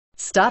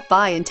Stop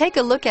by and take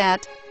a look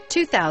at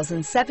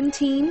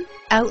 2017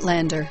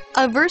 Outlander.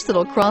 A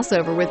versatile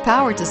crossover with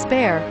power to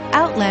spare,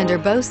 Outlander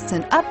boasts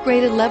an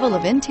upgraded level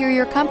of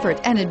interior comfort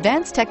and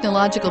advanced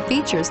technological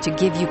features to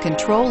give you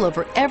control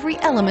over every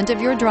element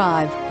of your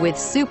drive. With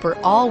super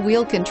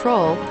all-wheel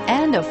control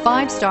and a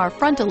 5-star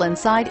frontal and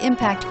side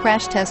impact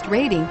crash test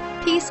rating,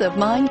 peace of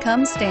mind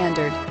comes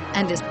standard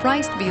and is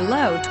priced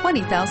below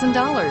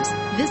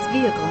 $20,000. This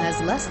vehicle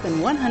has less than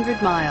 100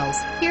 miles.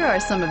 Here are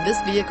some of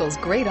this vehicle's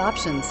great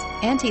options: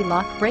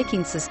 anti-lock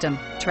braking system,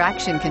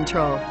 traction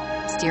control,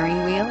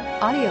 steering wheel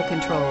audio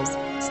controls,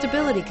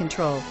 stability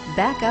control,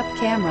 backup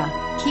camera,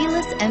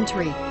 keyless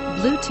entry,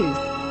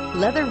 Bluetooth,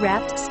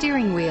 leather-wrapped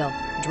steering wheel,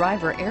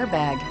 driver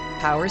airbag,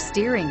 power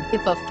steering.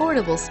 If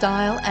affordable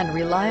style and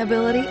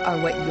reliability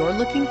are what you're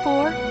looking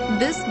for,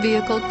 this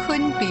vehicle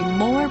couldn't be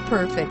more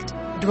perfect.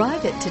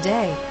 Drive it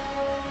today.